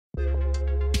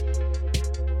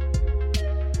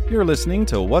You're listening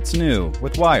to What's New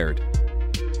with Wired.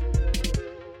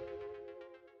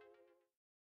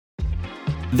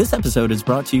 This episode is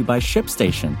brought to you by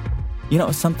ShipStation. You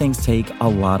know, some things take a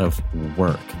lot of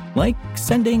work, like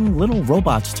sending little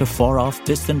robots to far-off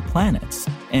distant planets.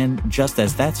 And just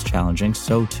as that's challenging,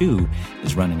 so too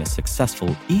is running a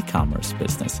successful e-commerce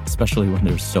business, especially when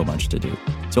there's so much to do.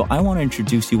 So I want to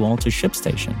introduce you all to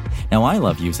ShipStation. Now, I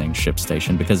love using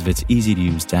ShipStation because of its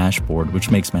easy-to-use dashboard,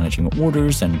 which makes managing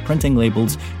orders and printing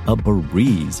labels a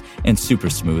breeze and super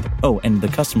smooth. Oh, and the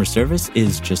customer service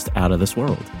is just out of this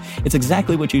world. It's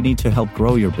exactly what you need to help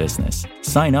grow your business.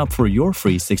 Sign up for your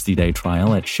free 60-day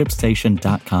trial at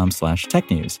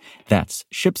shipstation.com/technews. That's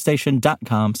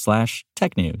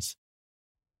shipstation.com/technews.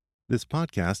 This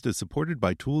podcast is supported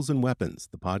by Tools and Weapons,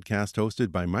 the podcast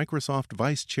hosted by Microsoft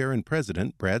Vice Chair and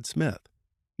President Brad Smith.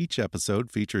 Each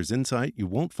episode features insight you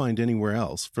won't find anywhere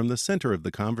else from the center of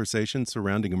the conversation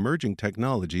surrounding emerging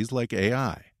technologies like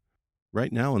AI.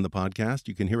 Right now on the podcast,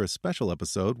 you can hear a special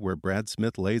episode where Brad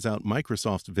Smith lays out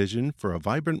Microsoft's vision for a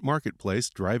vibrant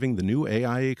marketplace driving the new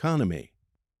AI economy.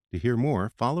 To hear more,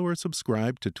 follow or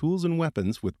subscribe to Tools and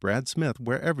Weapons with Brad Smith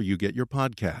wherever you get your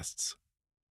podcasts.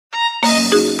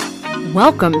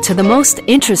 Welcome to the most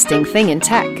interesting thing in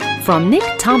tech from Nick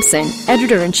Thompson,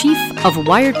 editor-in-chief of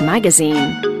Wired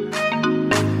Magazine.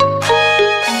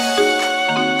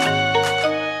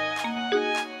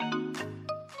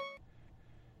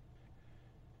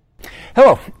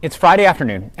 Hello, it's Friday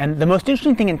afternoon, and the most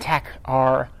interesting thing in tech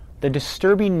are the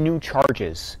disturbing new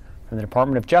charges from the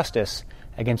Department of Justice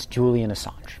against Julian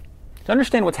Assange. To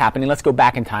understand what's happening, let's go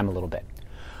back in time a little bit.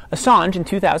 Assange, in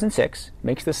 2006,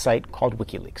 makes this site called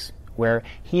WikiLeaks, where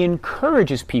he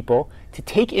encourages people to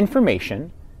take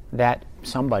information that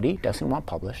somebody doesn't want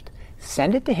published,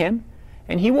 send it to him,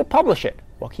 and he will publish it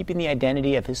while keeping the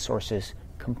identity of his sources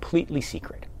completely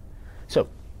secret. So,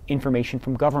 information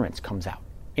from governments comes out.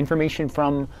 Information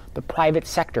from the private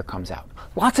sector comes out.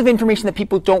 Lots of information that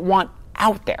people don't want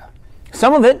out there.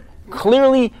 Some of it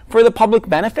clearly for the public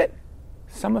benefit.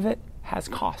 Some of it has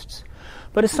costs.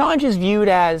 But Assange is viewed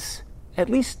as, at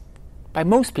least by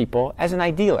most people, as an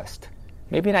idealist.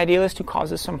 Maybe an idealist who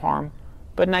causes some harm,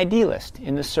 but an idealist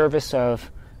in the service of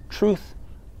truth,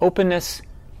 openness,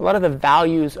 a lot of the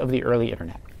values of the early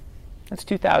internet. That's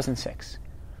 2006.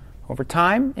 Over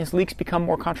time, his leaks become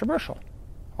more controversial.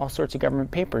 All sorts of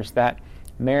government papers that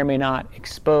may or may not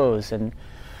expose and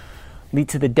lead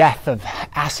to the death of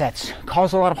assets,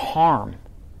 cause a lot of harm.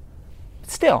 But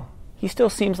still, he still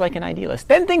seems like an idealist.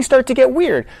 Then things start to get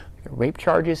weird. Rape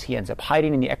charges, he ends up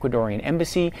hiding in the Ecuadorian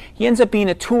embassy. He ends up being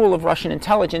a tool of Russian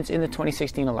intelligence in the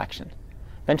 2016 election.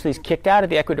 Eventually he's kicked out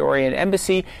of the Ecuadorian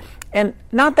embassy. And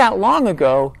not that long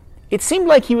ago, it seemed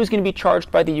like he was going to be charged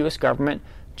by the US government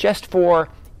just for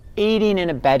aiding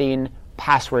and abetting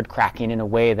password cracking in a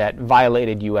way that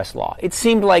violated US law. It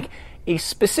seemed like a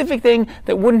specific thing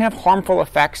that wouldn't have harmful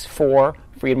effects for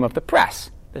freedom of the press,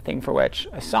 the thing for which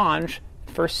Assange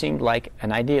first seemed like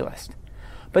an idealist.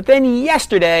 But then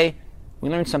yesterday, we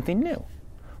learned something new,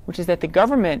 which is that the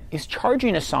government is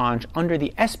charging Assange under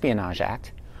the Espionage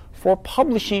Act for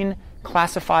publishing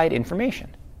classified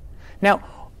information. Now,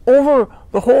 over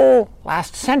the whole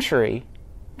last century,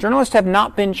 journalists have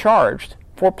not been charged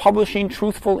for publishing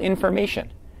truthful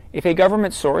information. If a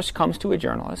government source comes to a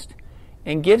journalist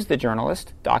and gives the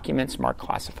journalist documents marked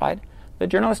classified, the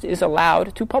journalist is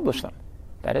allowed to publish them.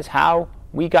 That is how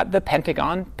we got the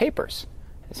Pentagon Papers.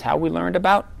 It's how we learned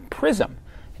about PRISM.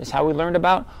 It's how we learned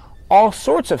about all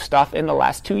sorts of stuff in the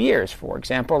last 2 years. For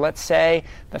example, let's say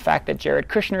the fact that Jared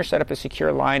Kushner set up a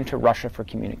secure line to Russia for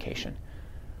communication.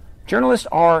 Journalists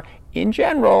are, in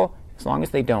general, as long as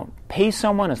they don't pay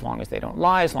someone, as long as they don't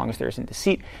lie, as long as there isn't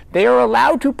deceit, they are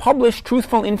allowed to publish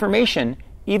truthful information,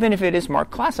 even if it is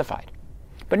marked classified.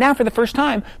 But now, for the first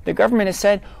time, the government has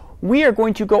said, we are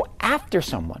going to go after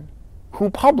someone who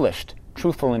published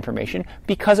truthful information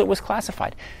because it was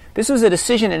classified. This was a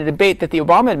decision and a debate that the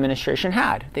Obama administration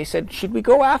had. They said, should we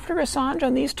go after Assange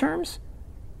on these terms?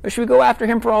 Or should we go after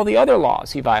him for all the other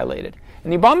laws he violated?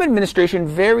 And the Obama administration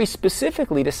very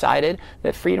specifically decided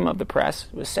that freedom of the press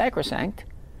was sacrosanct,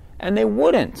 and they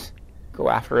wouldn't go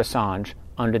after Assange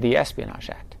under the Espionage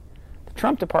Act. The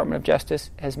Trump Department of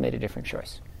Justice has made a different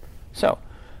choice. So,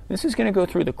 this is going to go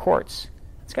through the courts.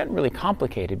 It's gotten really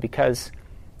complicated because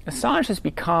Assange has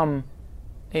become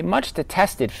a much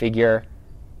detested figure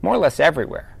more or less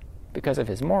everywhere because of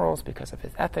his morals, because of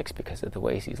his ethics, because of the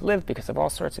ways he's lived, because of all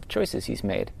sorts of choices he's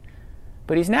made.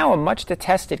 But he's now a much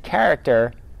detested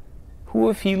character who,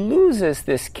 if he loses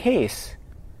this case,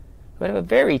 would have a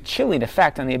very chilling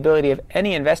effect on the ability of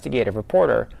any investigative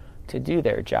reporter to do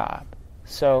their job.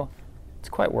 So It's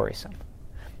quite worrisome.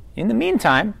 In the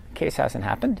meantime, in case it hasn't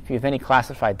happened, if you have any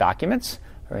classified documents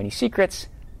or any secrets,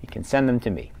 you can send them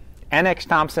to me.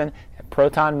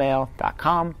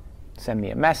 nxthompson@protonmail.com. Send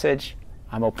me a message.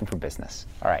 I'm open for business.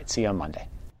 All right, see you on Monday.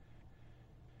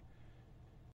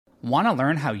 Want to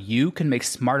learn how you can make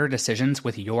smarter decisions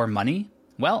with your money?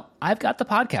 Well, I've got the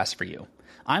podcast for you.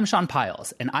 I'm Sean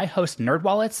Piles, and I host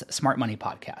NerdWallet's Smart Money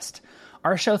Podcast.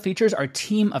 Our show features our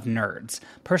team of nerds,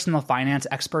 personal finance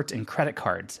experts in credit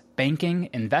cards, banking,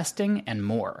 investing, and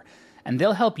more. And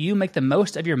they'll help you make the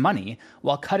most of your money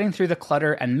while cutting through the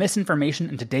clutter and misinformation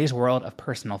in today's world of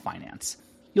personal finance.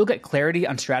 You'll get clarity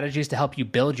on strategies to help you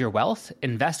build your wealth,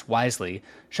 invest wisely,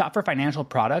 shop for financial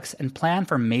products, and plan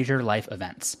for major life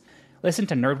events. Listen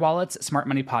to NerdWallet's Smart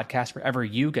Money Podcast wherever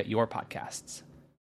you get your podcasts.